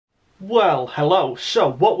Well, hello.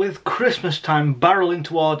 So, what with Christmas time barreling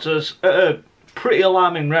towards us at a pretty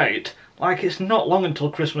alarming rate, like it's not long until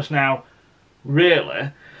Christmas now, really,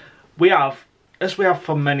 we have, as we have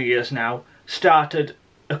for many years now, started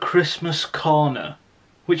a Christmas corner,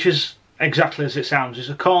 which is exactly as it sounds. It's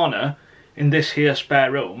a corner in this here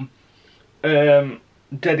spare room,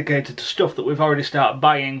 dedicated to stuff that we've already started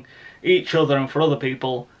buying each other and for other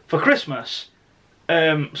people for Christmas.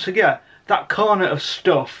 So yeah, that corner of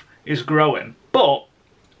stuff is growing, but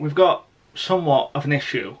we've got somewhat of an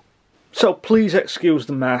issue. So please excuse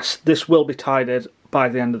the mess. This will be tidied by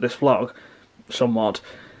the end of this vlog, somewhat.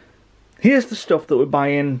 Here's the stuff that we're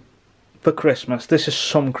buying for Christmas. This is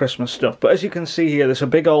some Christmas stuff, but as you can see here, there's a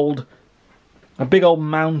big old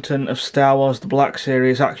mountain of Star Wars The Black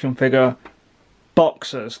Series action figure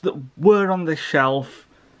boxes that were on this shelf,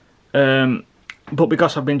 but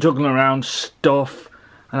because I've been juggling around stuff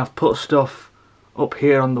and I've put stuff up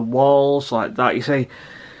here on the walls like that, you see,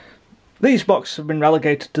 these boxes have been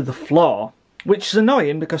relegated to the floor, which is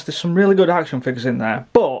annoying because there's some really good action figures in there,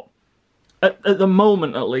 but at the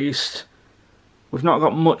moment at least, we've not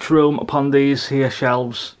got much room upon these here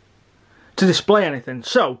shelves to display anything.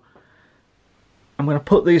 So I'm going to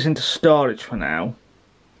put these into storage for now.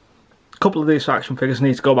 A couple of these action figures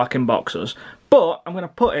need to go back in boxes, but I'm going to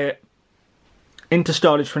put it into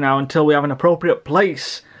storage for now until we have an appropriate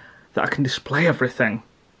place that I can display everything.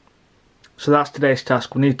 So that's today's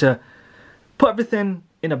task. We need to put everything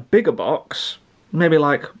in a bigger box, maybe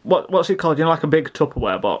like, what's it called? You know, like a big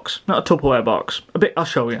Tupperware box. Not a Tupperware box. I'll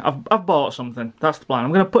show you. I've bought something. That's the plan.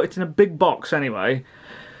 I'm going to put it in a big box anyway,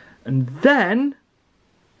 and then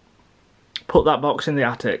put that box in the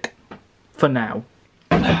attic for now.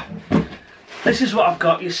 This is what I've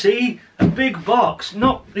got. You see, a big box.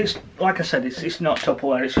 It's like I said, it's not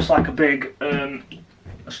Tupperware. It's just like a big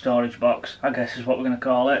a storage box, I guess is what we're going to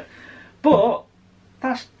call it. But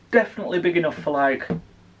that's definitely big enough for like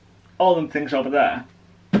all them things over there.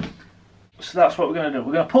 So that's what we're going to do.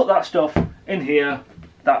 We're going to put that stuff in here.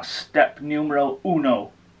 That's step numero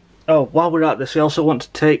uno. Oh, while we're at this, I also want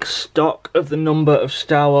to take stock of the number of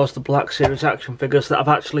Star Wars The Black Series action figures that I've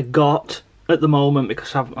actually got at the moment,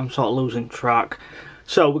 because I'm sort of losing track.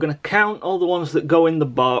 So we're going to count all the ones that go in the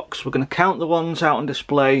box, we're going to count the ones out on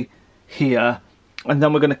display here, and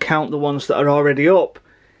then we're going to count the ones that are already up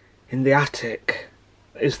in the attic,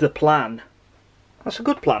 is the plan. That's a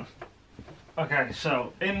good plan. Okay,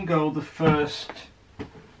 so in go the first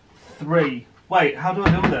 3. Wait, how do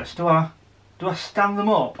I do this? Do I stand them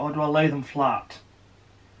up or do I lay them flat?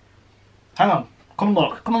 Hang on, come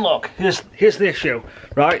and look. Here's the issue,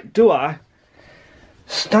 right? Do I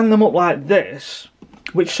stand them up like this,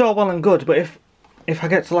 which is all well and good, but if I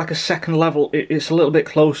get to like a second level, it's a little bit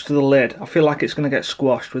close to the lid. I feel like it's going to get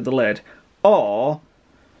squashed with the lid. Or,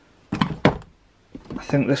 I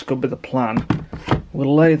think this could be the plan.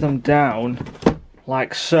 We'll lay them down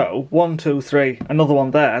like so. 1, 2, 3, another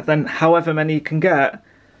one there. Then however many you can get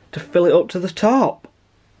to fill it up to the top.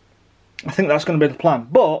 I think that's going to be the plan.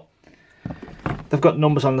 But they've got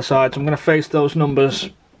numbers on the side, so I'm going to face those numbers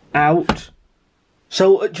out.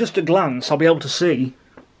 So at just a glance, I'll be able to see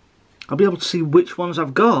which ones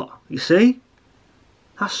I've got, you see?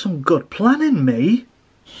 That's some good planning, me.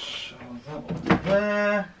 So that one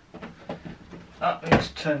there. That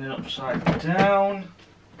is turning upside down.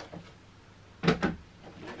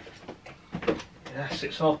 Yes,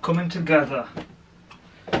 it's all coming together.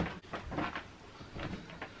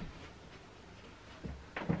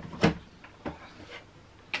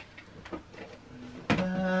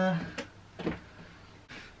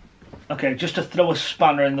 Okay, just to throw a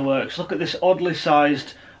spanner in the works, look at this oddly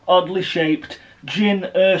sized, oddly shaped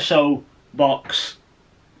Jin Urso box.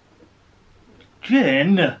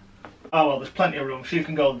 Jin? Oh well, there's plenty of room, so you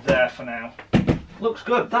can go there for now. Looks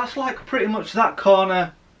good. That's like pretty much that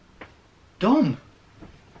corner done.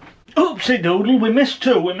 Oopsie doodle, we missed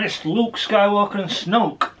 2. We missed Luke Skywalker and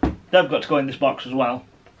Snoke. They've got to go in this box as well.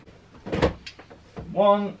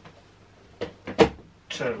 1,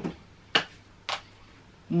 2.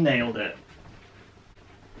 Nailed it.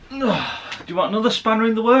 Do you want another spanner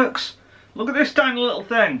in the works? Look at this tiny little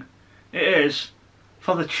thing. It is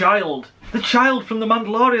for the child. The child from The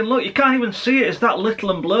Mandalorian. Look, you can't even see it. It's that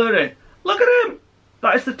little and blurry. Look at him.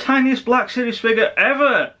 That is the tiniest Black Series figure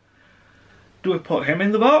ever. Do we put him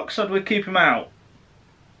in the box or do we keep him out?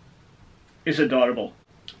 He's adorable.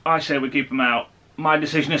 I say we keep him out. My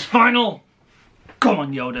decision is final. Come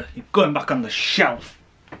on, Yoda. You're going back on the shelf.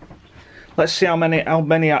 Let's see how many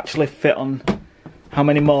actually fit on, how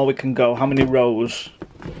many more we can go, how many rows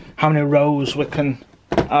we can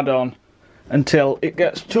add on until it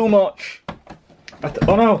gets too much.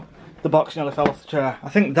 Oh no, The box nearly fell off the chair. I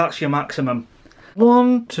think that's your maximum.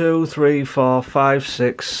 1, 2, 3, 4, 5,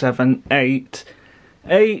 6, 7, 8,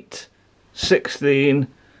 8, 16,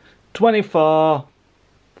 24,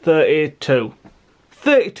 32.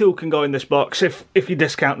 32 can go in this box if you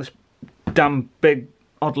discount this damn big,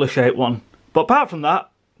 oddly shaped one. But apart from that,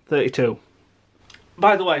 32.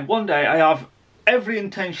 By the way, one day I have every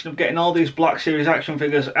intention of getting all these Black Series action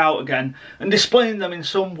figures out again and displaying them in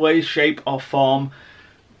some way, shape or form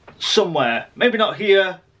somewhere. Maybe not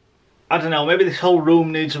here, I don't know, maybe this whole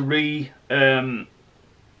room needs a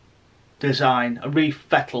design, a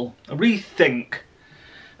refettle, a rethink.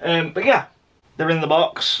 But yeah, they're in the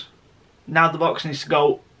box. Now the box needs to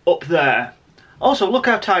go up there. Also, look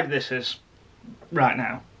how tidy this is right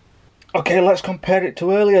now. Okay, let's compare it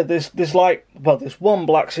to earlier. There's like, well, there's one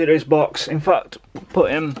Black Series box. In fact, we'll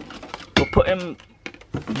put him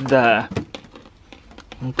there.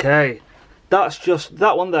 Okay, that's just,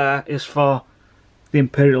 that one there is for the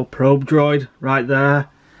Imperial Probe Droid right there.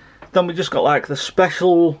 Then we just got like the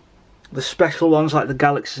special ones, like the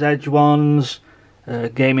Galaxy's Edge ones,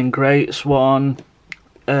 Gaming Greats one.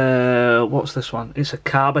 What's this one? It's a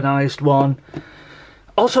carbonized one.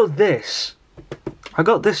 Also this. I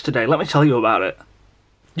got this today, let me tell you about it.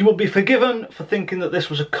 You will be forgiven for thinking that this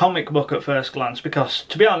was a comic book at first glance, because,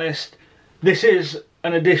 to be honest, this is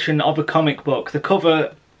an edition of a comic book. The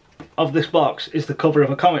cover of this box is the cover of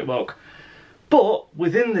a comic book. But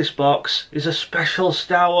within this box is a special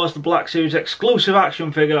Star Wars The Black Series exclusive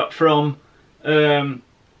action figure from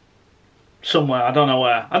somewhere, I don't know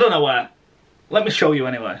where. Let me show you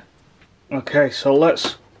anyway. Okay, so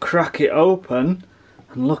let's crack it open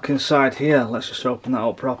and look inside here. Let's just open that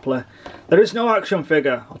up properly. There is no action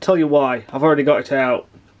figure. I'll tell you why. I've already got it out.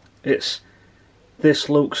 It's this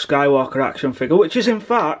Luke Skywalker action figure, which is in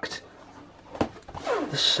fact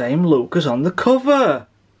the same Luke as on the cover.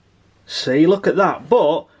 See, look at that.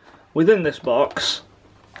 But within this box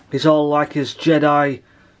is all like his Jedi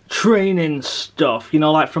training stuff. You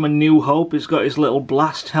know, like from A New Hope, he's got his little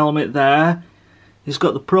blast helmet there. He's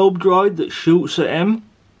got the probe droid that shoots at him.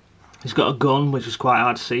 He's got a gun, which is quite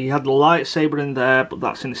hard to see. He had the lightsaber in there, but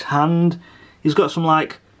that's in his hand. He's got some,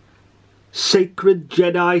 like, sacred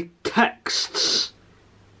Jedi texts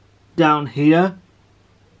down here.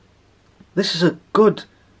 This is a good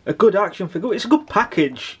action figure. It's a good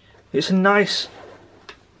package. It's a nice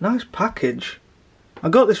package. I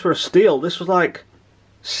got this for a steal. This was like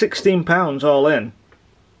 £16 all in.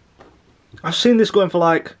 I've seen this going for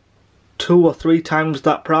like 2 or 3 times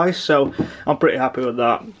that price, so I'm pretty happy with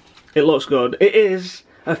that. It looks good. It is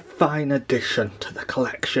a fine addition to the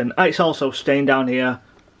collection. It's also staying down here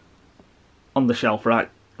on the shelf right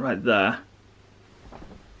there.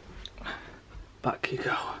 Back you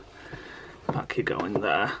go. Back you go in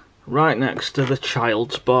there. Right next to the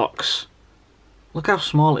child's box. Look how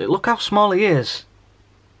small he is.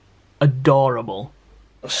 Adorable.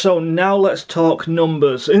 So now let's talk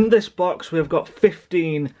numbers. In this box we've got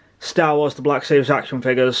 15 Star Wars The Black Series action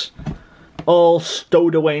figures, all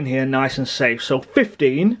stowed away in here nice and safe. So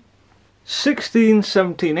 15, 16,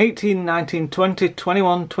 17, 18, 19, 20,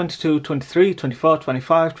 21, 22, 23, 24,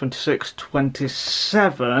 25, 26,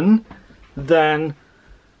 27, then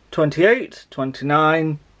 28,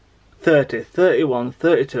 29, 30, 31,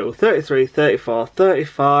 32, 33, 34,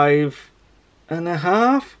 35 and a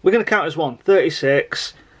half. We're going to count as one.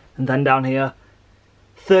 36, and then down here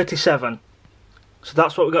 37. So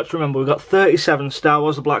that's what we've got to remember. We've got 37 Star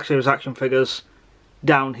Wars The Black Series action figures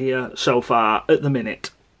down here so far at the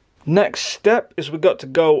minute. Next step is we've got to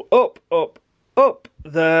go up, up, up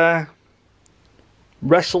there,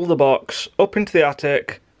 wrestle the box up into the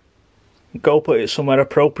attic, go put it somewhere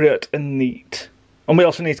appropriate and neat. And we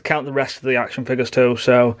also need to count the rest of the action figures too,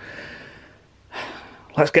 so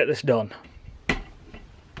let's get this done.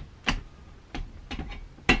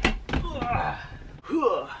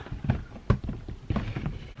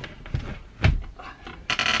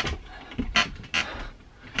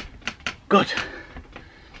 Good.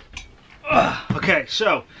 Okay,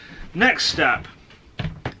 so next step.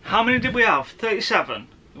 How many did we have? 37.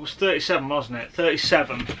 It was 37, wasn't it?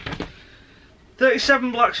 37.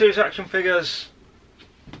 37 Black Series action figures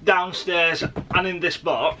downstairs and in this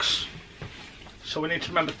box. So we need to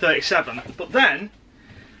remember 37. But then,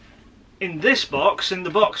 in this box, in the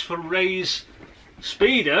box for Rey's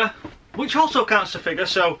Speeder, which also counts the figure,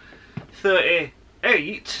 so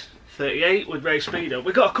 38 with Rey's Speeder.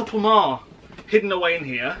 We've got a couple more hidden away in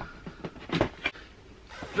here.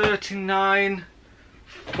 39,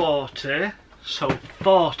 40, so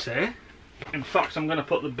 40. In fact, I'm going to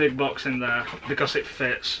put the big box in there because it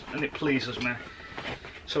fits and it pleases me.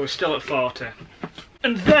 So we're still at 40.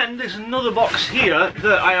 And then there's another box here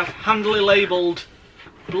that I have handily labelled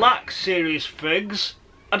Black Series figs.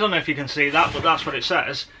 I don't know if you can see that, but that's what it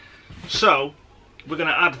says. So we're going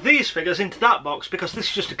to add these figures into that box because this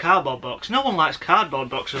is just a cardboard box. No one likes cardboard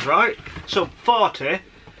boxes, right? So 40,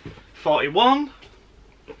 41,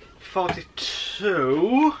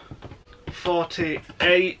 42,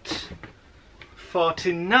 48,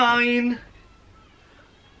 49,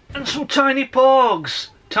 and some tiny pogs.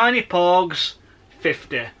 Tiny pogs,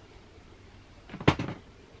 50.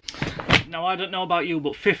 Now I don't know about you,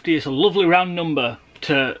 but 50 is a lovely round number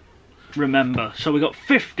to remember. So we got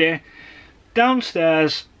 50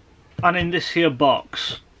 downstairs and in this here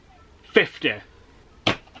box. 50.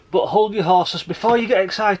 But hold your horses before you get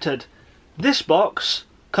excited. This box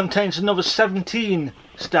contains another 17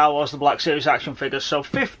 Star Wars The Black Series action figures. So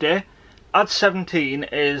 50 add 17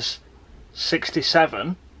 is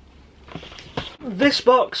 67. This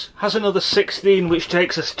box has another 16, which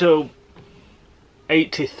takes us to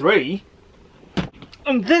 83.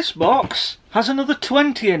 And this box has another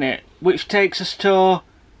 20 in it, which takes us to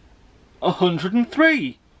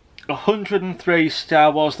 103. 103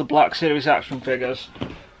 Star Wars The Black Series action figures.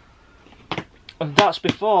 And that's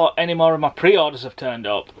before any more of my pre-orders have turned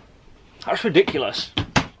up. That's ridiculous.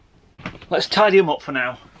 Let's tidy them up for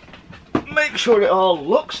now. Make sure it all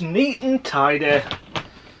looks neat and tidy.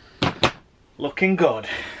 Looking good.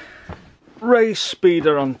 Race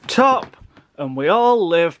speeder on top, and we all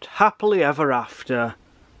lived happily ever after.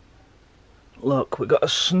 Look, we've got a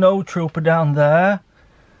snow trooper down there,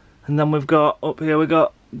 and then we've got, up here we've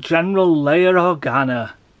got General Leia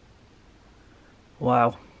Organa.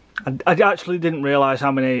 Wow. I actually didn't realise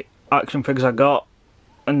how many action figures I got,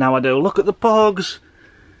 and now I do. Look at the pogs!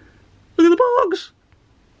 Look at the pogs!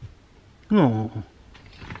 Oh.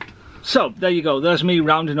 So, there you go, there's me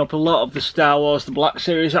rounding up a lot of the Star Wars The Black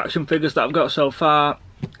Series action figures that I've got so far.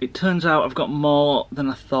 It turns out I've got more than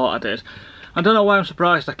I thought I did. I don't know why I'm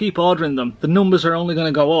surprised, I keep ordering them. The numbers are only going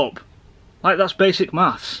to go up. Like, that's basic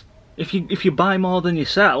maths. If you buy more than you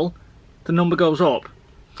sell, the number goes up.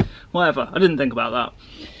 Whatever, I didn't think about that.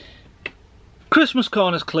 Christmas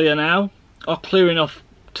corner's clear now, or clear enough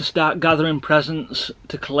to start gathering presents,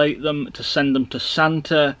 to collate them, to send them to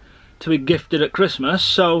Santa, to be gifted at Christmas,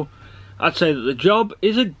 so I'd say that the job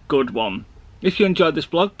is a good one. If you enjoyed this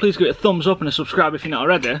vlog, please give it a thumbs up and a subscribe if you're not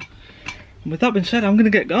already. And with that being said, I'm going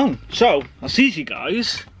to get going. So, I'll see you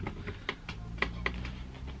guys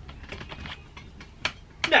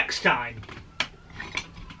next time.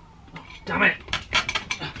 Damn it.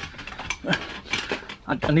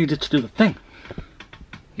 I needed to do the thing.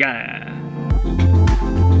 Yeah.